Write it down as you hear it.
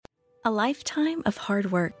A lifetime of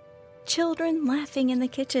hard work, children laughing in the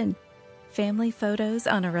kitchen, family photos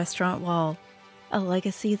on a restaurant wall, a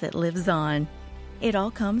legacy that lives on. It all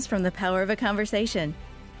comes from the power of a conversation,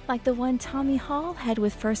 like the one Tommy Hall had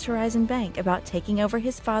with First Horizon Bank about taking over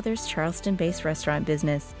his father's Charleston-based restaurant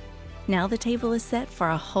business. Now the table is set for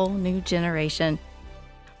a whole new generation.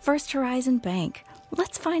 First Horizon Bank.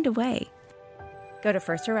 Let's find a way. Go to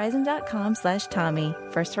firsthorizon.com/Tommy.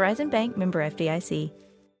 First Horizon Bank, member FDIC.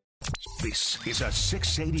 This is a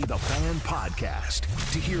 680 The Fan podcast.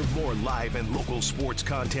 To hear more live and local sports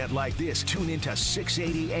content like this, tune into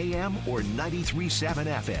 680 AM or 93.7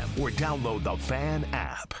 FM or download the Fan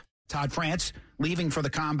app. Todd France, leaving for the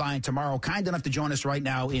Combine tomorrow. Kind enough to join us right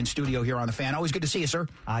now in studio here on the Fan. Always good to see you, sir.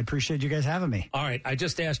 I appreciate you guys having me. All right, I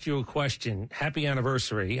just asked you a question. Happy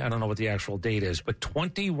anniversary. I don't know what the actual date is, but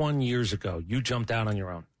 21 years ago, you jumped out on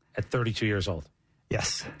your own at 32 years old.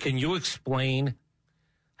 Yes. Can you explain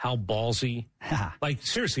how ballsy? Like,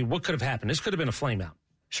 seriously, what could have happened? This could have been a flame out.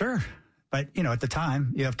 Sure. But, at the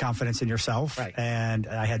time, you have confidence in yourself. Right. And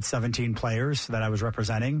I had 17 players that I was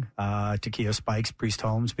representing, Takeo Spikes, Priest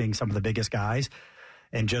Holmes being some of the biggest guys,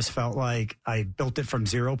 and just felt like I built it from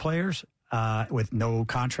 0 players with no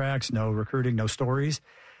contracts, no recruiting, no stories.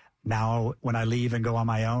 Now, when I leave and go on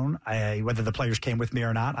my own, whether the players came with me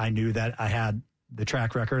or not, I knew that I had the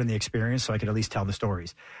track record and the experience so I could at least tell the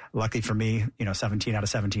stories. Luckily for me, 17 out of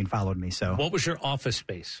 17 followed me. So, what was your office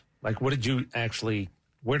space? Like, what did you actually...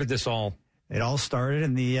 Where did this all... It all started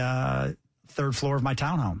in the third floor of my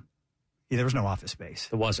townhome. There was no office space.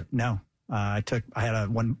 There wasn't? No. I had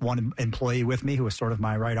one employee with me who was sort of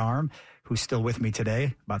my right arm, who's still with me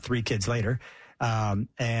today, about 3 kids later. Then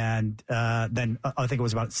I think it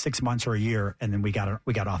was about 6 months or a year, and then we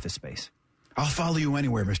got office space. I'll follow you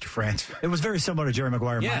anywhere, Mr. France. It was very similar to Jerry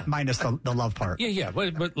Maguire, minus the love part. Yeah.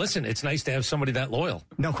 But listen, it's nice to have somebody that loyal.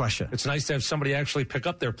 No question. It's nice to have somebody actually pick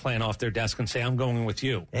up their plan off their desk and say, I'm going with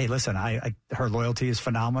you. Hey, listen, her loyalty is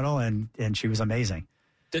phenomenal, and she was amazing.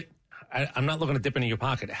 I'm not looking to dip into your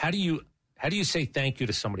pocket. How do you say thank you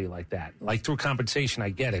to somebody like that? Like, through compensation, I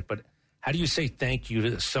get it, but how do you say thank you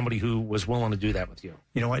to somebody who was willing to do that with you?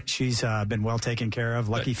 You know what? She's been well taken care of.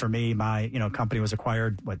 Lucky for me, my company was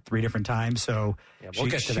acquired 3 different times. So we'll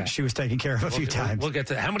get to that. She was taken care of a few times. We'll get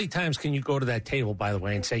to that. How many times can you go to that table, by the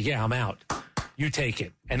way, and say, "Yeah, I'm out." You take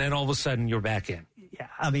it, and then all of a sudden you're back in. Yeah,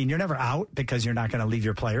 I mean, you're never out because you're not going to leave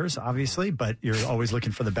your players, obviously, but you're always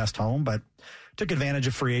looking for the best home. But took advantage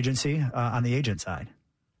of free agency on the agent side.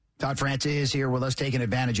 Todd France is here with us, taking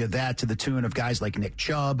advantage of that to the tune of guys like Nick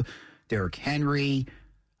Chubb, Derrick Henry,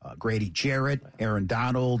 Grady Jarrett, Aaron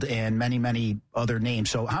Donald, and many, many other names.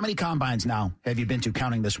 So how many combines now have you been to,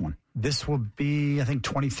 counting this one? This will be, I think,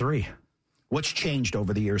 23. What's changed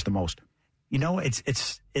over the years the most?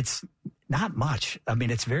 It's not much. I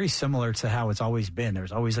mean, it's very similar to how it's always been.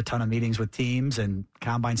 There's always a ton of meetings with teams, and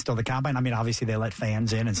combine's still the combine. I mean, obviously they let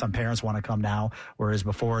fans in, and some parents want to come now, whereas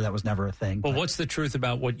before that was never a thing. Well, what's the truth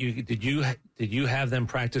about what did you have them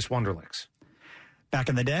practice Wonderlicks? Back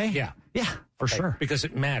in the day? Yeah, for sure. Because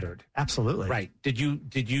it mattered. Absolutely. Right. Did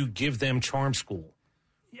you give them charm school?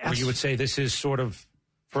 Yes. Or you would say this is sort of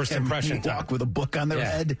first impression walk with a book on their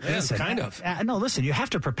head? Yeah, listen, kind of. No, listen, you have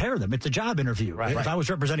to prepare them. It's a job interview. Right. If I was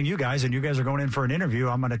representing you guys and you guys are going in for an interview,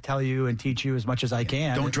 I'm going to tell you and teach you as much as I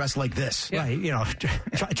can. Don't dress like this. Right.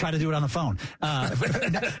 Try to do it on the phone.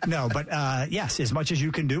 Yes, as much as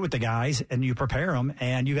you can do with the guys, and you prepare them,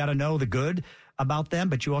 and you got to know the good about them,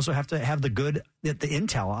 but you also have to have the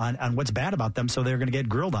intel on what's bad about them, so they're going to get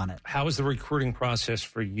grilled on it. How has the recruiting process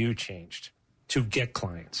for you changed to get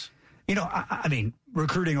clients? I mean,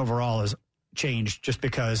 recruiting overall has changed just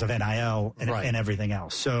because of NIL and everything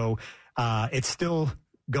else. So it's still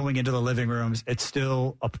going into the living rooms. It's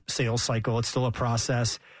still a sales cycle. It's still a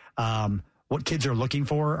process. What kids are looking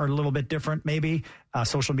for are a little bit different, maybe.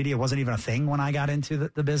 Social media wasn't even a thing when I got into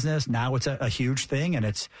the business. Now it's a huge thing, and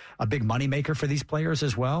it's a big moneymaker for these players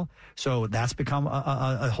as well. So that's become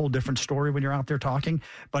a whole different story when you're out there talking.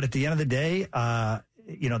 But at the end of the day,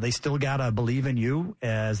 they still got to believe in you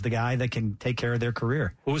as the guy that can take care of their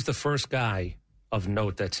career. Who was the first guy of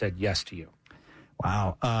note that said yes to you?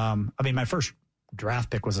 Wow. My first draft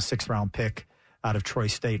pick was a 6th-round pick out of Troy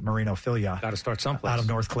State, Marino Filia. Got to start someplace. Out of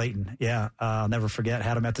North Clayton. Yeah. I'll never forget.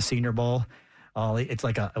 Had him at the Senior Bowl. It's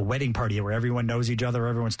like a wedding party where everyone knows each other,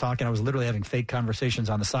 everyone's talking. I was literally having fake conversations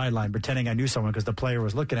on the sideline, pretending I knew someone because the player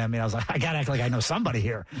was looking at me. I was like, I got to act like I know somebody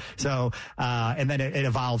here. So, and then it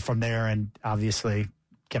evolved from there, and obviously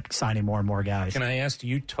kept signing more and more guys. Can I ask, do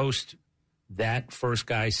you toast that first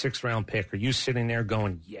guy, 6th-round pick? Are you sitting there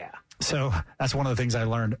going, yeah? So that's one of the things I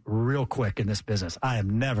learned real quick in this business. I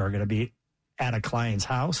am never going to be at a client's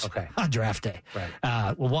house on draft day.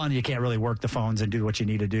 Right. Well, one, you can't really work the phones and do what you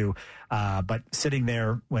need to do. But sitting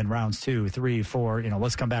there when rounds 2, 3, 4,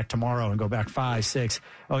 let's come back tomorrow and go back 5, 6.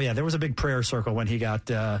 Oh yeah, there was a big prayer circle when he got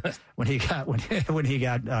when he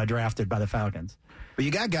got drafted by the Falcons. But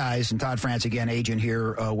you got guys, and Todd France, again, agent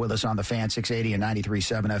here with us on the Fan 680 and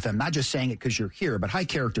 93.7 FM, not just saying it because you're here, but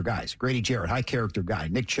high-character guys. Grady Jarrett, high-character guy.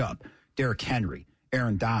 Nick Chubb, Derrick Henry,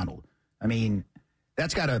 Aaron Donald. I mean,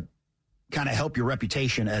 that's got to kind of help your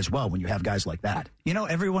reputation as well when you have guys like that.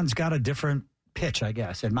 Everyone's got a different pitch, I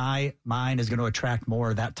guess, and mine is going to attract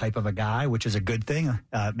more of that type of a guy, which is a good thing.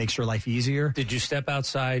 Makes your life easier. Did you step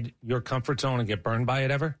outside your comfort zone and get burned by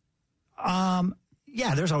it ever?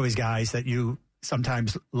 Yeah, there's always guys that you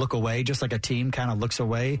sometimes look away, just like a team kind of looks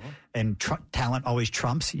away, and talent always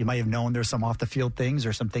trumps. You might have known there's some off-the-field things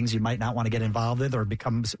or some things you might not want to get involved with, or it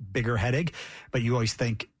becomes bigger headache, but you always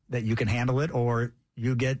think that you can handle it, or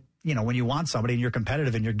you get, when you want somebody and you're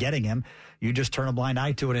competitive and you're getting him, you just turn a blind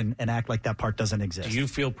eye to it and act like that part doesn't exist. Do you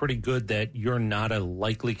feel pretty good that you're not a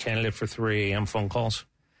likely candidate for 3 a.m. phone calls?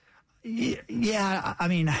 Yeah, I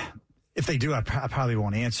mean, if they do, I probably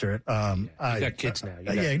won't answer it. You got kids now.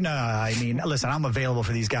 Listen, I'm available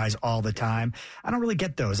for these guys all the time. I don't really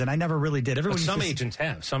get those, and I never really did. But some agents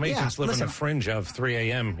have. Some agents live on the fringe of 3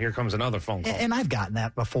 a.m. Here comes another phone call. And I've gotten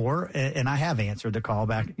that before, and I have answered the call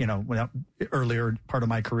back, earlier part of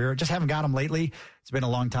my career. Just haven't got them lately. It's been a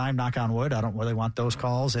long time, knock on wood. I don't really want those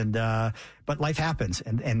calls, but life happens,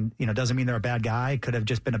 and doesn't mean they're a bad guy. Could have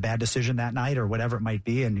just been a bad decision that night or whatever it might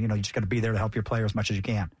be, and you just got to be there to help your player as much as you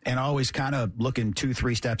can. And always kind of looking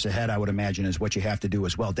 2-3 steps ahead, I would imagine, is what you have to do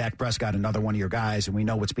as well. Dak Prescott, another one of your guys, and we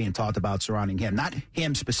know what's being talked about surrounding him. Not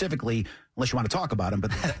him specifically, unless you want to talk about him,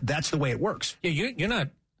 but that's the way it works. Yeah,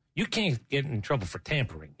 you can't get in trouble for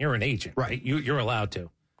tampering. You're an agent, right? You're allowed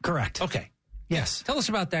to. Correct. Okay. Yes. Tell us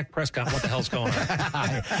about Dak Prescott. What the hell's going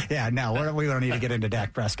on? Yeah, no, we don't need to get into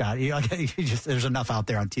Dak Prescott. There's enough out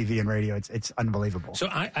there on TV and radio. It's unbelievable. So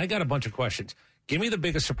I got a bunch of questions. Give me the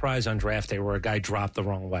biggest surprise on draft day where a guy dropped the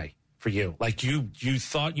wrong way for you. Like you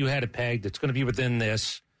thought you had it pegged. It's going to be within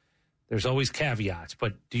this. There's always caveats.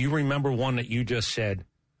 But do you remember one that you just said,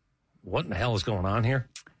 what in the hell is going on here?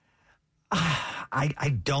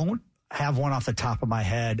 I don't have one off the top of my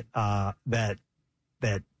head that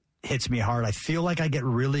hits me hard. I feel like I get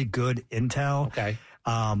really good intel. Okay.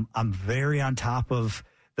 I'm very on top of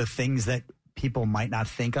the things that people might not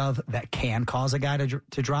think of that can cause a guy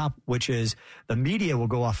to drop, which is the media will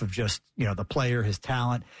go off of just, the player, his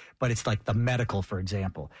talent, but it's like the medical, for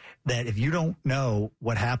example, that if you don't know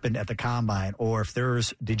what happened at the combine or if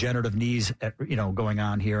there's degenerative knees, going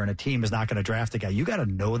on here and a team is not going to draft a guy, you got to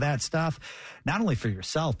know that stuff, not only for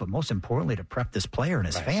yourself, but most importantly to prep this player and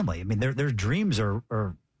his family. I mean, their dreams are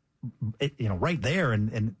right there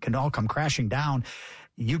and can all come crashing down.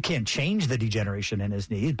 You can't change the degeneration in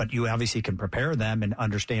his knees, but you obviously can prepare them and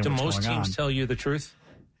understand what's going on. Do most teams tell you the truth?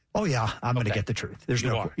 Oh, yeah. I'm going to get the truth. I'm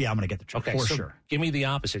going to get the truth for sure. Give me the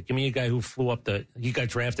opposite. Give me a guy who flew up you got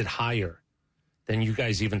drafted higher than you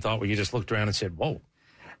guys even thought, where you just looked around and said, whoa.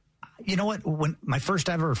 You know what? When my first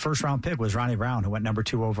ever first-round pick was Ronnie Brown, who went number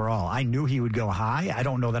 2 overall. I knew he would go high. I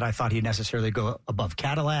don't know that I thought he'd necessarily go above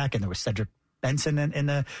Cadillac, and there was Cedric Benson in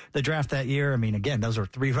the draft that year. I mean, again, those are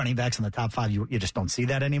 3 running backs in the top 5. You just don't see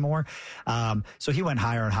that anymore. So he went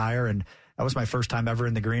higher and higher, and that was my first time ever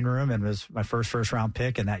in the green room, and was my first-round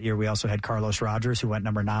pick. And that year we also had Carlos Rogers, who went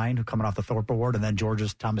number 9, who coming off the Thorpe Award, and then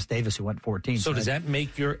Georgia's Thomas Davis, who went 14. So does that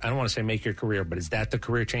make I don't want to say make your career, but is that the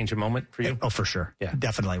career-changing moment for you? Oh, for sure. Yeah.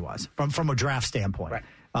 Definitely was. From a draft standpoint. Right.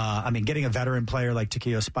 Getting a veteran player like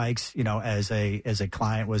Takeo Spikes, as a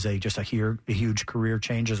client was just a huge career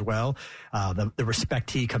change as well. The respect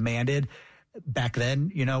he commanded back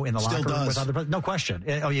then, in the locker room with other, no question.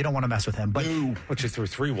 Oh, you don't want to mess with him, but put you through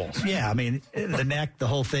 3 walls. Yeah, I mean the neck, the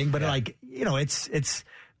whole thing, but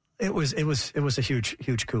it was a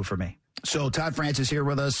huge coup for me. So Todd France is here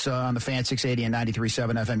with us on the Fan 680 and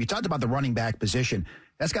 93.7 FM. You talked about the running back position.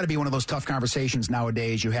 That's got to be one of those tough conversations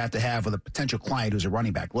nowadays you have to have with a potential client who's a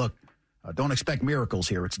running back. Look, don't expect miracles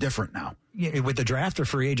here. It's different now. Yeah, with the draft or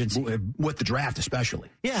free agency? With the draft especially.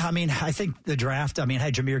 Yeah, I mean, I think the draft, I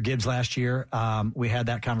had Jahmyr Gibbs last year. We had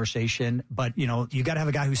that conversation. But, you got to have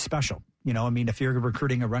a guy who's special. If you're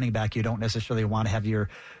recruiting a running back, you don't necessarily want to have your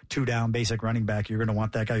 2-down basic running back. You're going to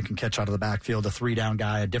want that guy who can catch out of the backfield, a 3-down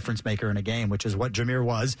guy, a difference maker in a game, which is what Jahmyr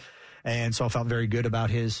was. And so I felt very good about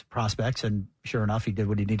his prospects. And sure enough, he did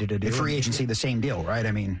what he needed to do. In free agency, the same deal, right?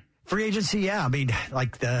 I mean, Free agency, yeah. I mean,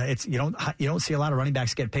 like you don't see a lot of running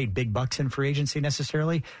backs get paid big bucks in free agency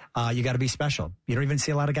necessarily. You got to be special. You don't even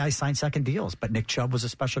see a lot of guys sign second deals. But Nick Chubb was a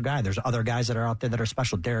special guy. There's other guys that are out there that are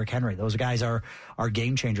special. Derrick Henry, those guys are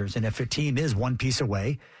game changers. And if a team is one piece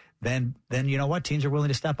away, then you know what? Teams are willing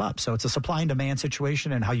to step up. So it's a supply and demand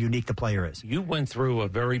situation and how unique the player is. You went through a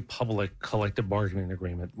very public collective bargaining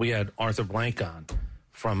agreement. We had Arthur Blank on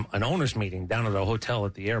from an owners meeting down at a hotel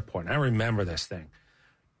at the airport. And I remember this thing.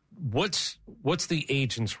 What's the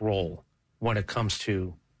agent's role when it comes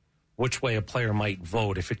to which way a player might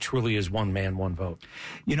vote if it truly is one man, one vote?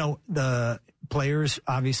 You know, the players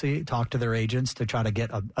obviously talk to their agents to try to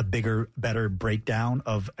get a bigger, better breakdown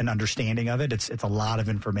of an understanding of it. It's a lot of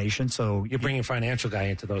information. So you're bringing a financial guy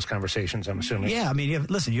into those conversations, I'm assuming. Yeah, I mean,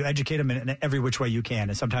 you educate them in every which way you can.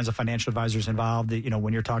 And sometimes a financial advisor is involved. You know,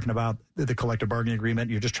 when you're talking about the collective bargaining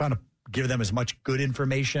agreement, you're just trying to give them as much good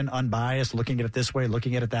information, unbiased, looking at it this way,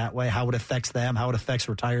 looking at it that way, how it affects them, how it affects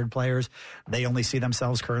retired players. They only see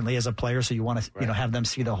themselves currently as a player, so you want to have them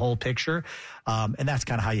see the whole picture. And that's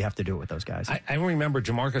kind of how you have to do it with those guys. I remember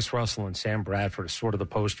Jamarcus Russell and Sam Bradford as sort of the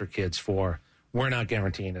poster kids for, we're not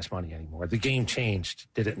guaranteeing this money anymore. The game changed,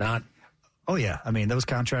 did it not? Oh, yeah. I mean, those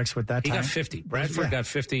contracts with that he time. got 50. Bradford got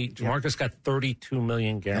 50. Jamarcus got $32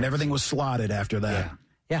 million guaranteed. And everything was slotted after that. Yeah.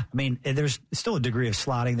 Yeah, I mean, there's still a degree of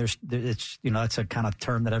slotting. It's that's a kind of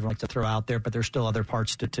term that everyone likes to throw out there, but there's still other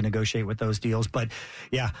parts to negotiate with those deals. But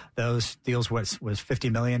yeah, those deals was $50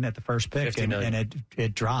 million at the first pick, and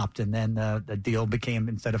it dropped, and then the deal became,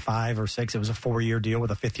 instead of 5 or 6, it was a 4-year deal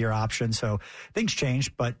with a 5th-year option. So things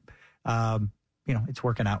changed, but it's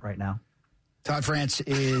working out right now. Todd France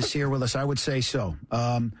is here with us. I would say so.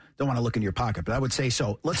 Don't want to look in your pocket, but I would say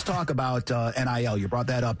so. Let's talk about NIL. You brought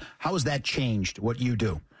that up. How has that changed what you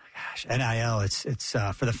do? Gosh, NIL. It's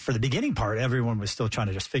for the beginning part, everyone was still trying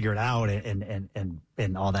to just figure it out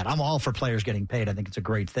and all that. I'm all for players getting paid. I think it's a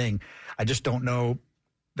great thing. I just don't know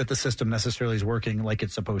that the system necessarily is working like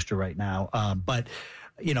it's supposed to right now. But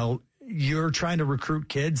you're trying to recruit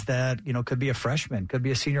kids that, could be a freshman, could be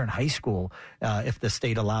a senior in high school, if the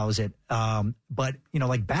state allows it. But,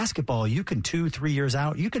 like basketball, you can 2-3 years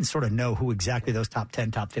out, you can sort of know who exactly those top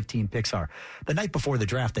 10, top 15 picks are. The night before the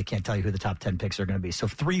draft, they can't tell you who the top 10 picks are going to be. So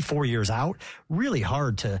 3-4 years out, really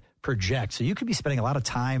hard to project. So you could be spending a lot of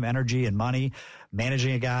time, energy, and money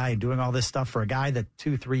managing a guy and doing all this stuff for a guy that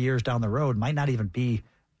 2-3 years down the road might not even be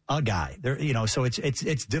a guy there, so it's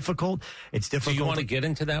difficult. It's difficult. Do you want to get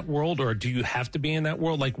into that world, or do you have to be in that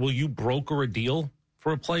world? Like, will you broker a deal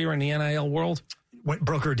for a player in the NIL world?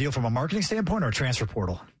 Broker a deal from a marketing standpoint or a transfer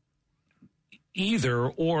portal? Either,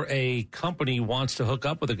 or a company wants to hook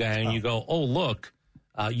up with a guy and you go, oh, look,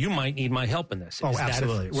 you might need my help in this.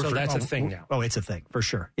 Absolutely. So that's a thing now. Oh, it's a thing for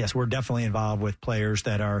sure. Yes, we're definitely involved with players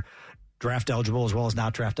that are draft eligible as well as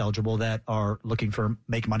not draft eligible that are looking for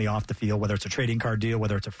make money off the field, whether it's a trading card deal,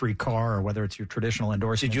 whether it's a free car, or whether it's your traditional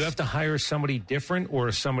endorsement. Did you have to hire somebody different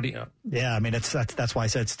or somebody? Yeah, I mean, that's why I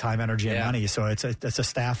said it's time, energy, and money. So it's a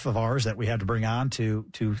staff of ours that we had to bring on to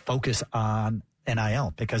focus on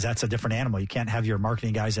NIL, because that's a different animal. You can't have your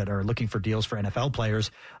marketing guys that are looking for deals for NFL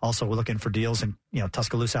players. Also, we're looking for deals in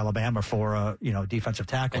Tuscaloosa, Alabama for defensive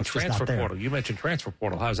tackle. And transfer portal. You mentioned transfer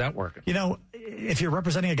portal. How's that working? If you're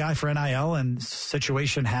representing a guy for NIL and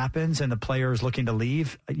situation happens and the player is looking to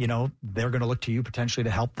leave, they're going to look to you potentially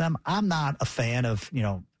to help them. I'm not a fan of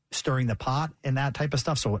stirring the pot and that type of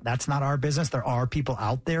stuff. So that's not our business. There are people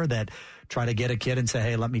out there that try to get a kid and say,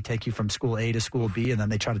 hey, let me take you from school A to school B, and then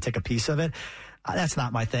they try to take a piece of it. That's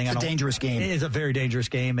not my thing. It's a dangerous game. It is a very dangerous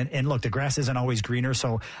game. And look, the grass isn't always greener,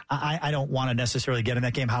 so I don't want to necessarily get in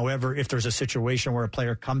that game. However, if there's a situation where a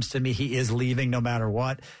player comes to me, he is leaving no matter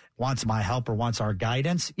what, wants my help or wants our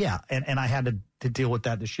guidance, yeah. And I had to deal with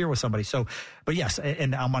that this year with somebody. So, but yes,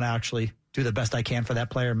 and I'm going to actually do the best I can for that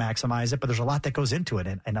player, maximize it. But there's a lot that goes into it.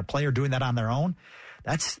 And a player doing that on their own,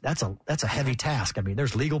 that's a heavy task. I mean,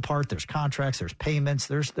 there's legal part, there's contracts, there's payments,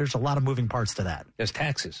 there's a lot of moving parts to that. There's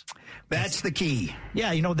taxes. That's the key. Yeah,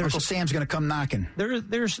 there's Uncle Sam's going to come knocking.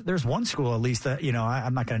 There's one school at least that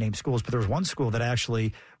I'm not going to name schools, but there's one school that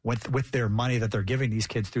actually with their money that they're giving these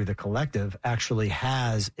kids through the collective actually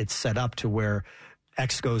has it set up to where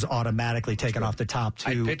X goes automatically taken off the top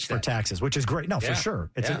two for taxes, which is great. No, for sure,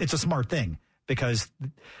 it's a smart thing, because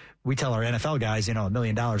we tell our NFL guys, $1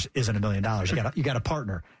 million isn't $1 million. You got a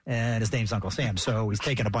partner, and his name's Uncle Sam, so he's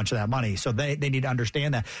taking a bunch of that money. So they need to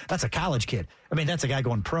understand that. That's a college kid. I mean, that's a guy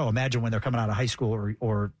going pro. Imagine when they're coming out of high school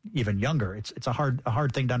or even younger. It's a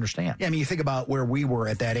hard thing to understand. Yeah, I mean, you think about where we were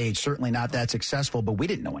at that age. Certainly not that successful, but we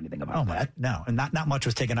didn't know anything about that. No, and not much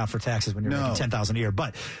was taken out for taxes when you're making $10,000 a year.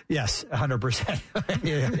 But yes, 100%,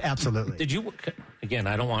 yeah, absolutely. Did you again,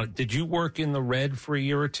 I don't want. Did you work in the red for a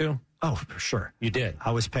year or two? Oh, for sure. You did. I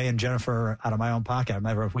was paying Jennifer out of my own pocket. I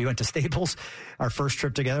remember we went to Staples, our first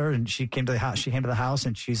trip together, and she came to the house. She came to the house,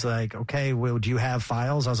 and she's like, "Okay, well, do you have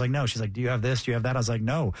files?" I was like, "No." She's like, "Do you have this? Do you have that?" I was like,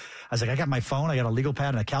 "No." I was like, "I got my phone. I got a legal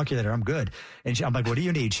pad and a calculator. I'm good." And I'm like, "What do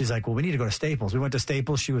you need?" She's like, "Well, we need to go to Staples." We went to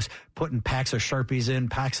Staples. She was putting packs of Sharpies in,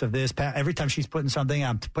 packs of this. Every time she's putting something,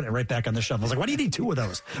 I'm putting it right back on the shelf. I was like, "Why do you need 2 of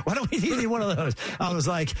those? Why don't we need one of those?" I was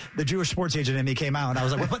like, the Jewish sports agent in me came out, and I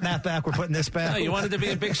was like, "We're putting that back. We're putting this back." No, you wanted to be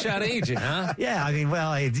a big shot agent, huh? Yeah. I mean,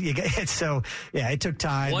 well, it took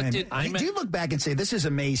time. Do you look back and say, this is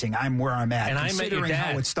amazing, I'm where I'm at, and considering I met your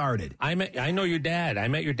dad. how it started? I know your dad. I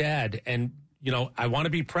met your dad, and, I want to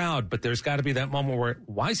be proud, but there's got to be that moment where,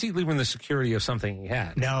 why is he leaving the security of something he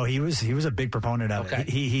had? No, he was a big proponent of it.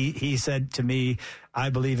 He said to me, "I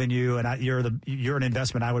believe in you, and you're an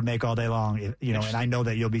investment I would make all day long, and I know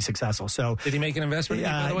that you'll be successful." So, did he make an investment?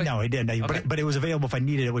 By the way? No, he didn't. Okay. But it was available if I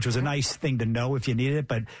needed it, which was a nice thing to know if you needed it.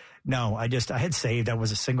 But no, I had saved. I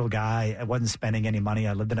was a single guy. I wasn't spending any money.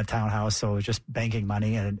 I lived in a townhouse, so it was just banking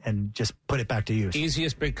money and just put it back to use.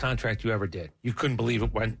 Easiest big contract you ever did. You couldn't believe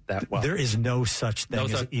it went that well. There is no such thing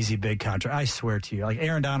as an easy big contract. I swear to you. Like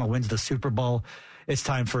Aaron Donald wins the Super Bowl. It's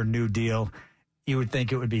time for a new deal. You would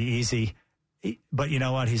think it would be easy. But you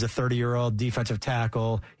know what? He's a 30-year-old defensive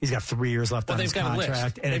tackle. He's got 3 years left on his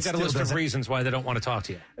contract. And they've got a list of reasons why they don't want to talk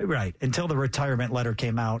to you. Right. Until the retirement letter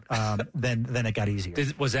came out, then it got easier.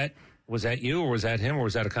 Was that you, or was that him, or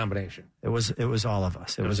was that a combination? It was all of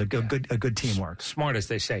us. It was a good teamwork. Smart, as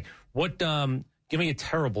they say. What? Give me a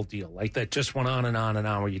terrible deal like that just went on and on and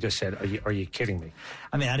on, where you just said, "Are you kidding me?"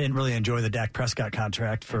 I mean, I didn't really enjoy the Dak Prescott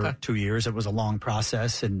contract for 2 years. It was a long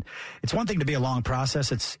process, and it's one thing to be a long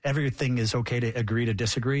process. It's everything is okay to agree to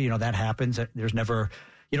disagree. That happens. There's never.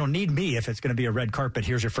 You don't need me if it's going to be a red carpet.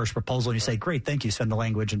 Here's your first proposal, and you say, "Great, thank you. Send the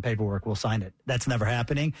language and paperwork. We'll sign it." That's never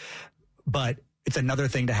happening, but it's another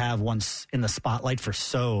thing to have once in the spotlight for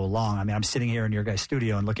so long. I mean, I'm sitting here in your guys'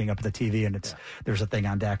 studio and looking up at the TV, and there's a thing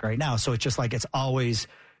on Dak right now. So it's just like it's always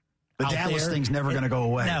the Dallas thing's never going to go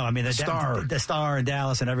away. No, I mean the star in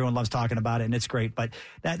Dallas, and everyone loves talking about it, and it's great. But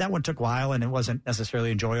that one took a while, and it wasn't necessarily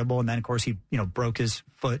enjoyable. And then of course he broke his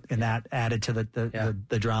foot, and that added to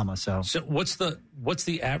the drama. So what's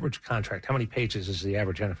the average contract? How many pages is the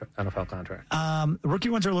average NFL contract? The rookie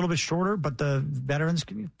ones are a little bit shorter, but the veterans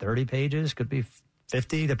could be 30 pages, could be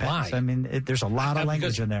 50, depends. Why? I mean, there's a lot of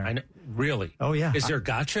language in there. I know, really? Oh yeah. Is there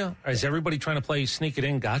gotcha? Is everybody trying to play sneak it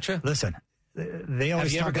in gotcha? Listen. They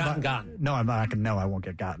always Have you talk ever about, gotten? No, I'm not. No, I won't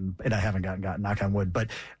get gotten, and I haven't gotten. Knock on wood. But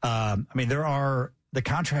I mean, the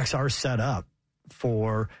contracts are set up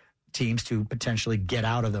for teams to potentially get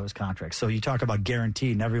out of those contracts. So you talk about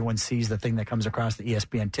guaranteed, and everyone sees the thing that comes across the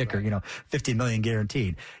ESPN ticker. Right. $50 million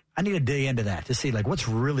guaranteed. I need to dig into that to see what's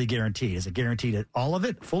really guaranteed. Is it guaranteed all of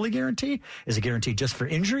it, fully guaranteed? Is it guaranteed just for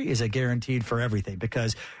injury? Is it guaranteed for everything?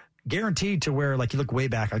 Because guaranteed to where, you look way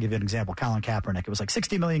back, I'll give you an example. Colin Kaepernick, it was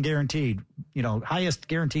 $60 million guaranteed, highest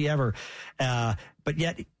guarantee ever. But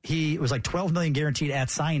yet it was $12 million guaranteed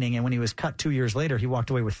at signing. And when he was cut 2 years later, he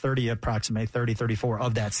walked away with approximately 34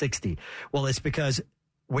 of that 60. Well, it's because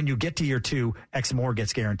when you get to year 2, X more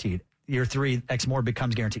gets guaranteed. Year 3, X more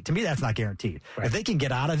becomes guaranteed. To me, that's not guaranteed. Right. If they can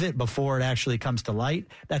get out of it before it actually comes to light,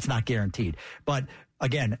 that's not guaranteed. But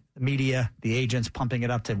again, media, the agents pumping it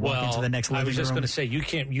up to walk into the next living room. I was just going to say,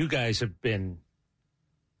 you guys have been,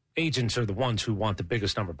 agents are the ones who want the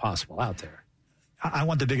biggest number possible out there. I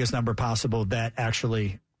want the biggest number possible that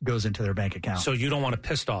actually goes into their bank account. So you don't want a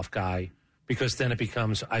pissed off guy, because then it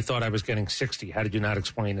becomes, I thought I was getting 60. How did you not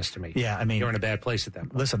explain this to me? Yeah, I mean, you're in a bad place at that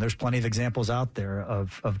point. Listen, there's plenty of examples out there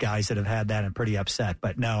of guys that have had that and pretty upset.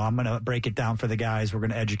 But no, I'm going to break it down for the guys. We're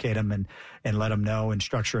going to educate them and let them know and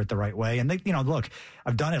structure it the right way. And look,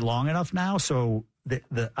 I've done it long enough now, so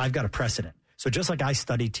I've got a precedent. So just like I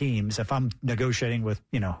study teams, if I'm negotiating with,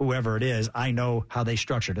 whoever it is, I know how they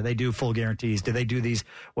structure. Do they do full guarantees? Do they do these,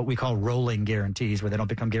 what we call rolling guarantees, where they don't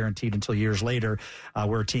become guaranteed until years later,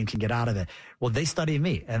 where a team can get out of it? Well, they study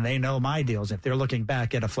me, and they know my deals. If they're looking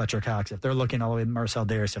back at a Fletcher Cox, if they're looking all the way at Marcel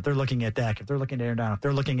Darius, if they're looking at Dak, if they're looking at Aaron Donald, if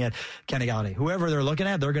they're looking at Kenny Galladay, whoever they're looking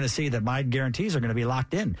at, they're going to see that my guarantees are going to be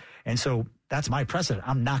locked in. And so that's my precedent.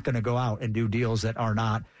 I'm not going to go out and do deals that are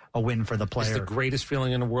not a win for the player. It's the greatest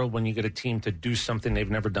feeling in the world when you get a team to do something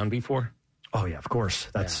they've never done before. Oh yeah, of course.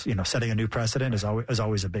 That's setting a new precedent is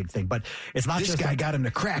always a big thing. But it's not this just guy got him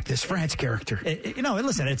to crack this France character.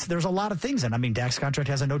 Listen, there's a lot of things, and I mean, Dak's contract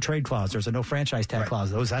has a no trade clause. There's a no franchise tag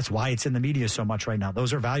clause. That's why it's in the media so much right now.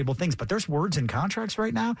 Those are valuable things. But there's words in contracts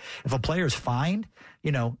right now. If a player's fined,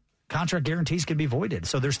 contract guarantees can be voided.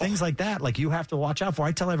 So there's things like that. You have to watch out for.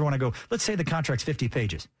 I tell everyone, I go, let's say the contract's 50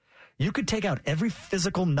 pages. You could take out every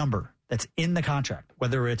physical number that's in the contract,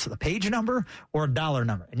 whether it's the page number or a dollar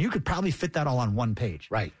number, and you could probably fit that all on one page.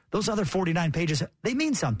 Right. Those other 49 pages, they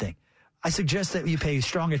mean something. I suggest that you pay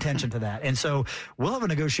strong attention to that. And so we'll have a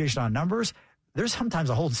negotiation on numbers. There's sometimes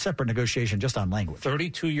a whole separate negotiation just on language.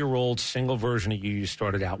 32-year-old single version of you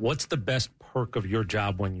started out. What's the best perk of your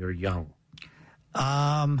job when you're young?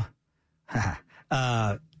 I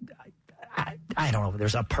don't know.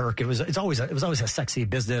 There's a perk. It was always a sexy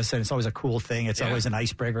business, and it's always a cool thing. It's always an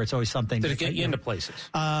icebreaker. It's always something. Did it get you into places?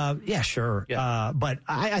 Yeah, sure. Yeah. But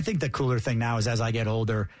I think the cooler thing now is as I get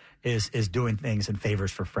older is doing things and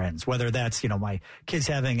favors for friends. Whether that's, my kids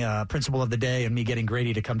having a principal of the day and me getting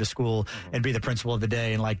Grady to come to school and be the principal of the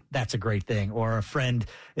day, and that's a great thing. Or a friend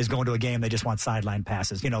is going to a game, they just want sideline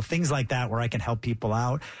passes. Things like that where I can help people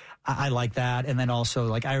out. I like that. And then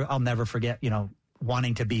also I'll never forget,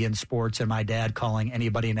 wanting to be in sports and my dad calling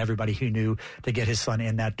anybody and everybody who knew to get his son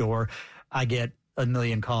in that door. I get a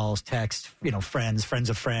million calls, texts, friends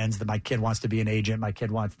of friends that my kid wants to be an agent. My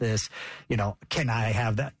kid wants this, can I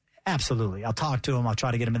have that? Absolutely. I'll talk to him. I'll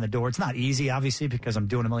try to get him in the door. It's not easy, obviously, because I'm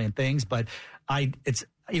doing a million things, but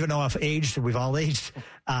even though I've aged, we've all aged.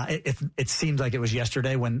 It seems like it was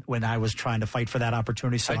yesterday when I was trying to fight for that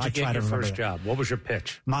opportunity. So How'd you get your first job? What was your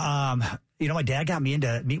pitch? My dad got me in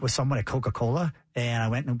to meet with someone at Coca-Cola, and I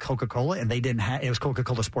went to Coca-Cola, and they didn't have, it was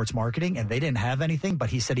Coca-Cola Sports Marketing, and they didn't have anything,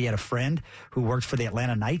 but he said he had a friend who worked for the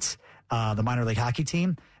Atlanta Knights, the minor league hockey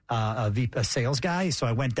team, a sales guy. So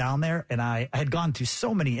I went down there, and I had gone through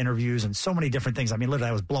so many interviews and so many different things. I mean, literally,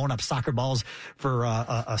 I was blowing up soccer balls for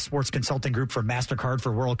a sports consulting group for MasterCard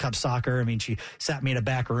for World Cup soccer. I mean, she sat me in a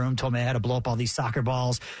back room, told me I had to blow up all these soccer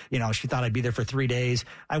balls. She thought I'd be there for 3 days.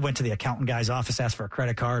 I went to the accountant guy's office, asked for a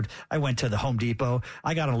credit card. I went to the Home Depot.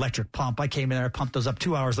 I got an electric pump. I came in there, pumped those up.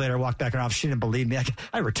 2 hours later, I walked back in her office. She didn't believe me.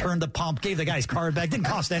 I returned the pump, gave the guy's card back. Didn't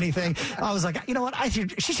cost anything. I was like, you know what?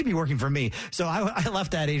 She should be working for me. So I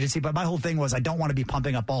left that agency, but my whole thing was I don't want to be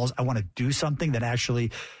pumping up balls. I want to do something that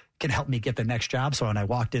actually can help me get the next job. So when I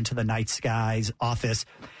walked into the Knights guy's office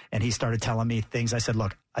and he started telling me things, I said,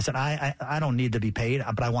 look, I don't need to be paid,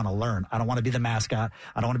 but I want to learn. I don't want to be the mascot.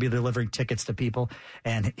 I don't want to be delivering tickets to people.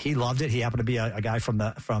 And he loved it. He happened to be a guy from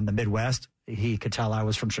the Midwest. He could tell I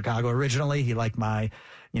was from Chicago originally. He liked my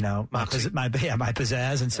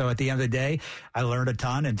pizzazz. And so at the end of the day, I learned a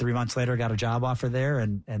ton. And 3 months later, got a job offer there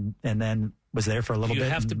and then was there for a little bit. Do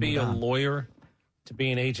you have to be a lawyer to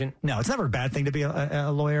be an agent? No, it's never a bad thing to be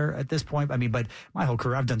a lawyer at this point. I mean, but my whole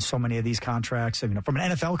career, I've done so many of these contracts. I mean, from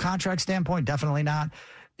an NFL contract standpoint, definitely not.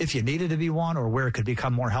 If you needed to be one, or where it could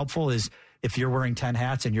become more helpful is if you're wearing 10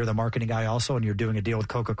 hats and you're the marketing guy also, and you're doing a deal with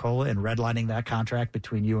Coca-Cola and redlining that contract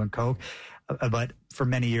between you and Coke. But for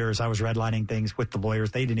many years, I was redlining things with the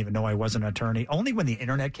lawyers. They didn't even know I was an attorney. Only when the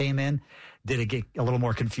internet came in did it get a little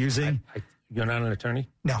more confusing. You're not an attorney?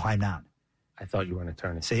 No, I'm not. I thought you were an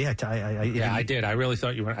attorney. See, I did. I really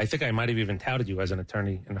thought you were. I think I might have even touted you as an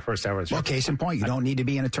attorney in the first hour. Well, case in point, you don't need to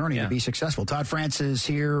be an attorney to be successful. Todd France is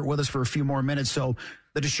here with us for a few more minutes. So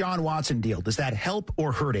the Deshaun Watson deal, does that help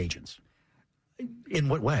or hurt agents? In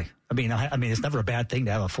what way? I mean, it's never a bad thing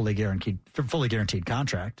to have a fully guaranteed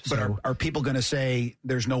contract. But So, are people going to say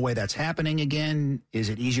there's no way that's happening again? Is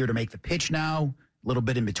it easier to make the pitch now? A little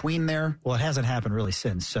bit in between there? Well, it hasn't happened really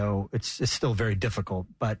since, so it's still very difficult.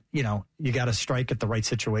 But, you got to strike at the right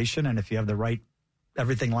situation, and if you have the right,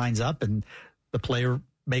 everything lines up and the player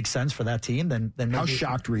makes sense for that team, then maybe. How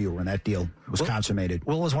shocked were you when that deal was consummated?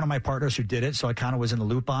 Will was one of my partners who did it, so I kind of was in the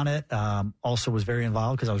loop on it. Also was very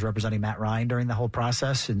involved because I was representing Matt Ryan during the whole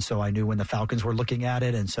process, and so I knew when the Falcons were looking at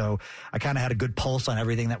it, and so I kind of had a good pulse on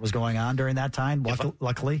everything that was going on during that time,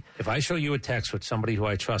 luckily. If I show you a text with somebody who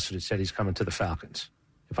I trusted who said he's coming to the Falcons,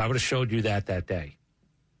 if I would have showed you that day,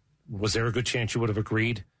 was there a good chance you would have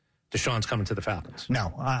agreed Deshaun's coming to the Falcons?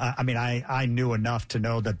 No. I knew enough to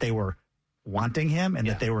know that they were wanting him and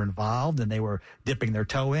that they were involved and they were dipping their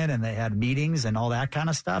toe in and they had meetings and all that kind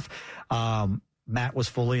of stuff. Matt was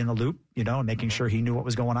fully in the loop, and making sure he knew what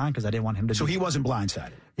was going on because I didn't want him to. So he wasn't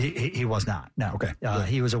blindsided? He was not, no. Okay.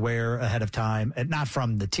 He was aware ahead of time, and not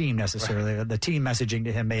from the team necessarily. Right. The team messaging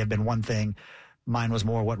to him may have been one thing. Mine was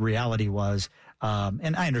more what reality was.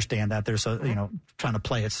 And I understand that there's trying to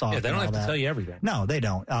play it soft. Yeah, they don't have to tell you everything. No, they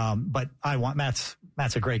don't. But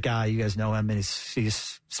Matt's a great guy. You guys know him, and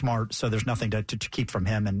he's smart. So there's nothing to keep from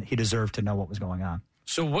him, and he deserved to know what was going on.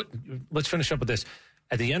 So let's finish up with this.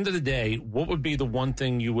 At the end of the day, what would be the one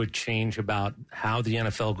thing you would change about how the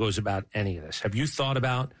NFL goes about any of this? Have you thought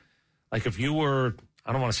about, if you were,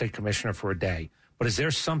 I don't want to say commissioner for a day, but is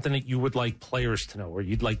there something that you would like players to know or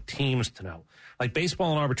you'd like teams to know? Like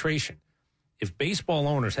baseball and arbitration. If baseball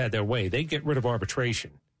owners had their way, they'd get rid of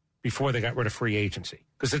arbitration before they got rid of free agency?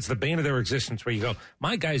 Because it's the bane of their existence where you go,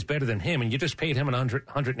 my guy's better than him, and you just paid him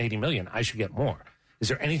 $180 million. I should get more. Is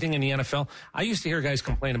there anything in the NFL? I used to hear guys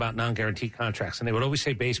complain about non-guaranteed contracts, and they would always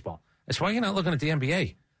say baseball. That's why you're not looking at the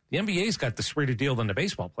NBA. The NBA's got the sweeter deal than the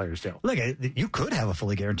baseball players do. Look, you could have a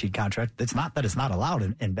fully guaranteed contract. It's not that it's not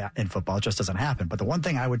allowed in football. It just doesn't happen. But the one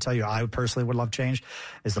thing I would tell you I personally would love changed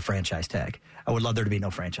is the franchise tag. I would love there to be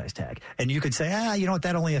no franchise tag. And you could say, you know what,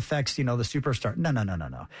 that only affects, the superstar.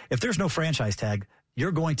 No. If there's no franchise tag,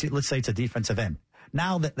 you're going to, let's say it's a defensive end.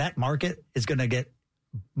 Now that market is going to get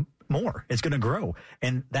more. It's going to grow.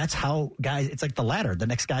 And that's how guys, it's like the ladder. The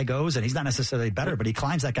next guy goes, and he's not necessarily better, but he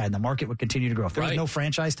climbs that guy, and the market would continue to grow. If there was no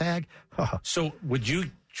franchise tag. So would you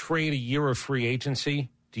trade a year of free agency,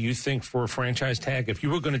 do you think, for a franchise tag? If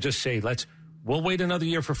you were going to just say, we'll wait another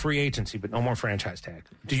year for free agency, but no more franchise tag.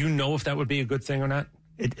 Do you know if that would be a good thing or not?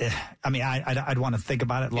 I'd want to think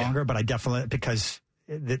about it longer, but I definitely, because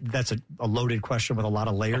that's a loaded question with a lot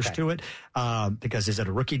of layers to it. Because is it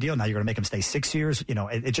a rookie deal? Now you're going to make him stay 6 years.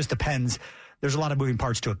 It just depends. There's a lot of moving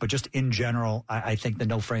parts to it, but just in general, I think the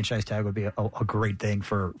no franchise tag would be a great thing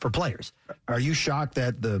for players. Are you shocked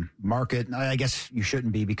that the market, I guess you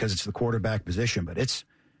shouldn't be because it's the quarterback position, but it's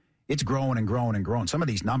growing and growing and growing. Some of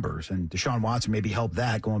these numbers, and Deshaun Watson maybe helped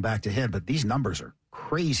that going back to him, but these numbers are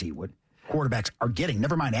crazy what quarterbacks are getting,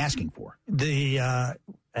 never mind asking for. They're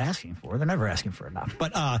never asking for enough.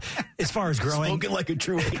 But as far as growing, spoken like a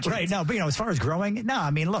true agent. Right? No, but as far as growing, no.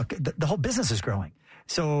 I mean, look, the whole business is growing.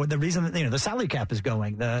 So the reason that the salary cap is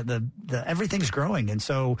going, the everything's growing, and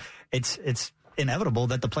so it's inevitable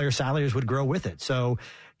that the player salaries would grow with it. So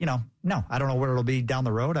no, I don't know where it'll be down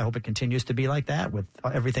the road. I hope it continues to be like that with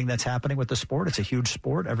everything that's happening with the sport. It's a huge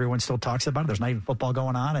sport. Everyone still talks about it. There's not even football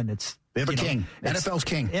going on, and it's they have a king. NFL's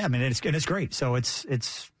king. Yeah, I mean it's great. So it's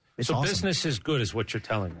so awesome. Business is good is what you're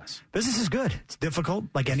telling us. Business is good. It's difficult,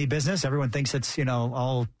 like any business. Everyone thinks it's,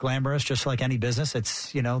 all glamorous, just like any business.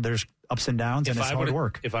 It's, there's ups and downs, and it's hard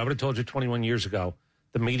work. If I would have told you 21 years ago,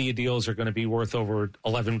 the media deals are going to be worth over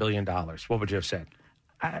 $11 billion, what would you have said?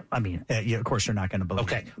 Of course you're not going to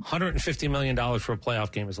believe it. Okay, $150 million for a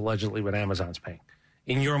playoff game is allegedly what Amazon's paying.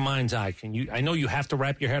 In your mind's eye, I know you have to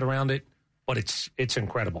wrap your head around it, but it's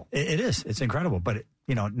incredible. It is. It's incredible. But,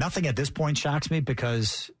 nothing at this point shocks me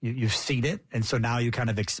because you've seen it. And so now you kind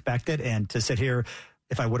of expect it. And to sit here,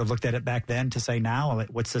 if I would have looked at it back then, to say now,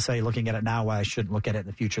 what's to say looking at it now why I shouldn't look at it in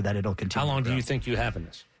the future that it'll continue? How long do you think you have in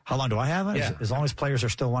this? How long do I have it? Yeah. As long as players are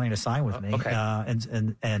still wanting to sign with me. Okay.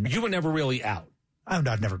 And you were never really out. I've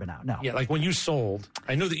never been out, no. Yeah, like when you sold,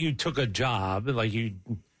 I know that you took a job, like you...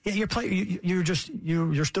 Yeah,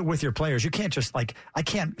 you're still with your players. You can't just I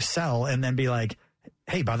can't sell and then be like,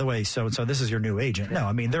 hey, by the way, so this is your new agent. No,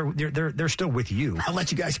 I mean they're still with you. I'll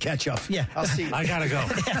let you guys catch up. Yeah, I'll see you. I gotta go.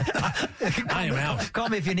 I am out. Call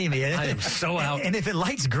me if you need me. I am so out. And if it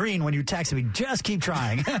lights green when you text me, just keep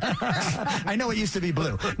trying. I know it used to be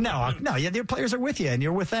blue. No, your players are with you, and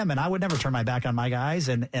you're with them. And I would never turn my back on my guys.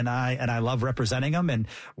 And I love representing them and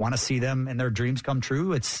want to see them and their dreams come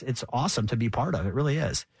true. It's awesome to be part of. It really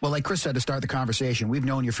is. Well, like Chris said to start the conversation, we've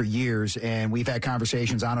known you for years, and we've had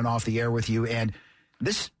conversations on and off the air with you, and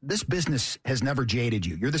this business has never jaded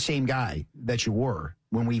you. You're the same guy that you were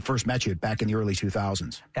when we first met you back in the early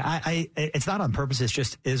 2000s. It's not on purpose. It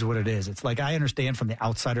just is what it is. It's like I understand from the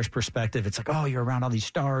outsider's perspective. It's like, oh, you're around all these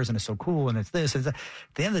stars and it's so cool and it's this. It's that.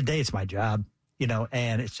 At the end of the day, it's my job,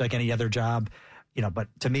 and it's like any other job. But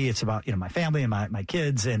to me, it's about, my family and my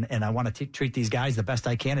kids, and I want to treat these guys the best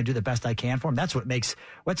I can and do the best I can for them. That's what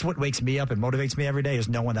wakes me up and motivates me every day, is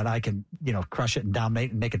knowing that I can, crush it and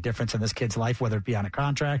dominate and make a difference in this kid's life, whether it be on a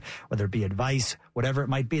contract, whether it be advice, whatever it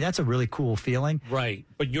might be. That's a really cool feeling. Right.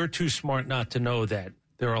 But you're too smart not to know that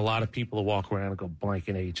there are a lot of people who walk around and go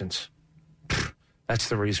blanket agents. That's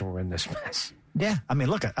the reason we're in this mess. Yeah. I mean,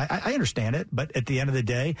 look, I understand it, but at the end of the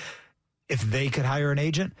day, if they could hire an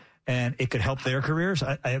agent and it could help their careers,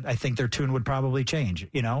 I think their tune would probably change,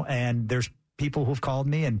 and there's people who've called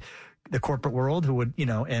me in the corporate world who would,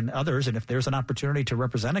 and others. And if there's an opportunity to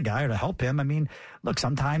represent a guy or to help him, I mean, look,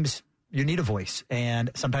 sometimes you need a voice,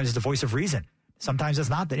 and sometimes it's the voice of reason. Sometimes it's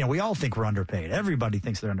not that, we all think we're underpaid. Everybody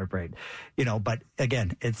thinks they're underpaid, but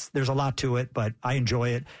again, there's a lot to it, but I enjoy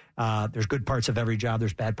it. There's good parts of every job.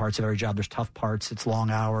 There's bad parts of every job. There's tough parts. It's long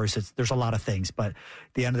hours. There's a lot of things, but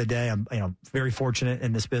at the end of the day, I'm, very fortunate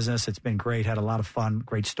in this business. It's been great. Had a lot of fun,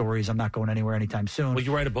 great stories. I'm not going anywhere anytime soon. Will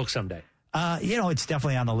you write a book someday? It's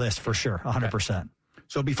definitely on the list for sure. 100%. Okay.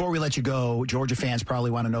 So before we let you go, Georgia fans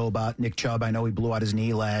probably want to know about Nick Chubb. I know he blew out his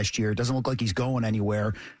knee last year. It doesn't look like he's going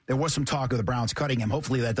anywhere. There was some talk of the Browns cutting him.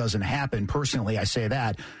 Hopefully that doesn't happen. Personally, I say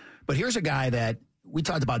that. But here's a guy that we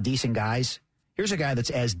talked about decent guys. Here's a guy that's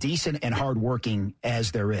as decent and hardworking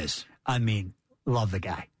as there is. I mean, love the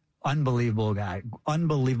guy. Unbelievable guy.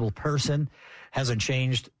 Unbelievable person. Hasn't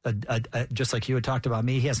changed, just like you had talked about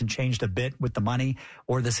me. He hasn't changed a bit with the money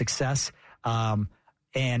or the success.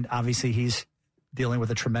 And obviously he's dealing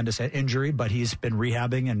with a tremendous injury, but he's been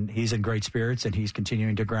rehabbing and he's in great spirits and he's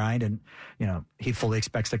continuing to grind. And, you know, he fully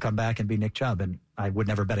expects to come back and be Nick Chubb. And I would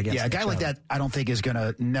never bet against Nick Chubb. Like that, I don't think is going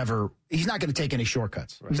to he's not going to take any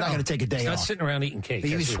shortcuts. Right. He's not going to take a day off. He's not sitting around eating cake.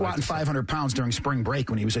 He was squatting 500 pounds during spring break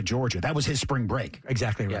when he was at Georgia. That was his spring break.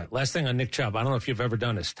 Exactly right. Yeah. Last thing on Nick Chubb, I don't know if you've ever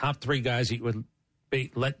done this. Top 3 guys that you would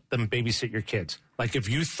let them babysit your kids. Like if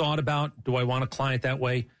you thought about, do I want a client that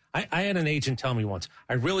way? I had an agent tell me once,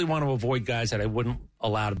 I really want to avoid guys that I wouldn't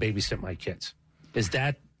allow to babysit my kids. Is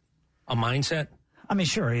that a mindset? I mean,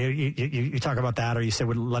 sure. You talk about that, or you say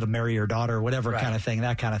would let them marry your daughter, or whatever kind of thing,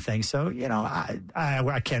 that kind of thing. So, you know,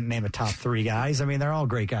 I can't name a top 3 guys. I mean, they're all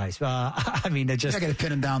great guys. I mean, it just... You're not going to pin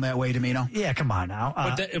them down that way, Domino. Yeah, come on now.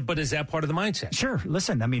 But is that part of the mindset? Sure.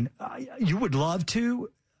 Listen, I mean, you would love to...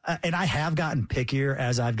 and I have gotten pickier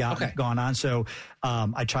as I've gone on. So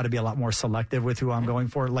I try to be a lot more selective with who I'm going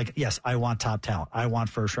for. Like, yes, I want top talent. I want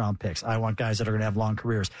first-round picks. I want guys that are going to have long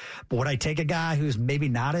careers. But would I take a guy who's maybe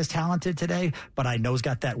not as talented today, but I know's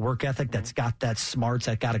got that work ethic, that's got that smarts,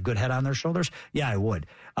 that got a good head on their shoulders? Yeah, I would.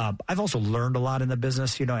 I've also learned a lot in the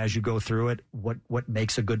business, you know, as you go through it, what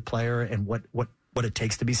makes a good player and what it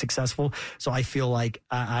takes to be successful. So I feel like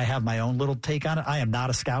I have my own little take on it. I am not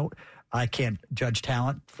a scout. I can't judge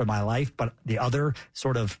talent for my life, but the other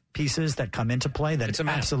sort of pieces that come into play, that it's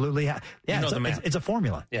absolutely, it's a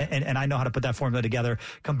formula. Yeah. And I know how to put that formula together,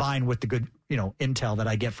 combined with the good, you know, intel that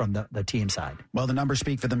I get from the team side. Well, the numbers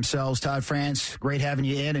speak for themselves. Todd France, great having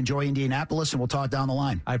you in. Enjoy Indianapolis, and we'll talk down the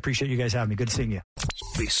line. I appreciate you guys having me. Good seeing you.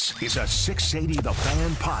 This is a 680 The Fan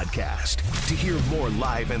podcast. To hear more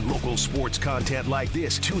live and local sports content like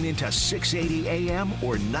this, tune into 680 AM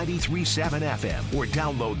or 93.7 FM or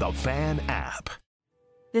download the Fan app.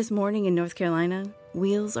 This morning in North Carolina,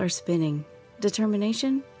 wheels are spinning.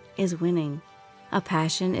 Determination is winning. A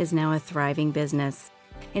passion is now a thriving business,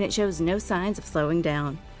 and it shows no signs of slowing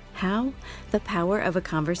down. How? The power of a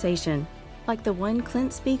conversation, like the one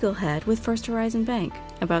Clint Spiegel had with First Horizon Bank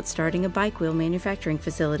about starting a bike wheel manufacturing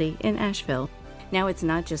facility in Asheville. Now it's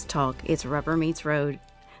not just talk, it's rubber meets road.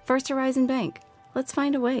 First Horizon Bank. Let's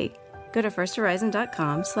find a way. Go to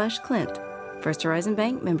firsthorizon.com/Clint. First Horizon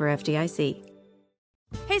Bank, member FDIC.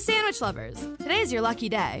 Hey sandwich lovers, today's your lucky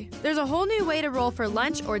day. There's a whole new way to roll for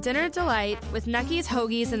lunch or dinner delight with Nucky's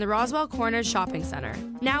Hoagies in the Roswell Corners Shopping Center.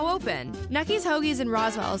 Now open. Nucky's Hoagies in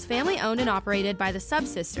Roswell is family owned and operated by the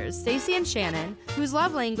Sub-Sisters, Stacy and Shannon, whose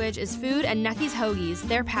love language is food, and Nucky's Hoagies,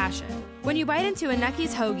 their passion. When you bite into a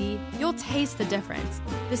Nucky's Hoagie, you'll taste the difference.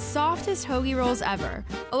 The softest hoagie rolls ever,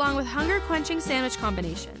 along with hunger-quenching sandwich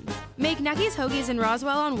combinations. Make Nucky's Hoagies in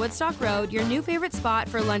Roswell on Woodstock Road your new favorite spot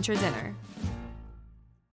for lunch or dinner.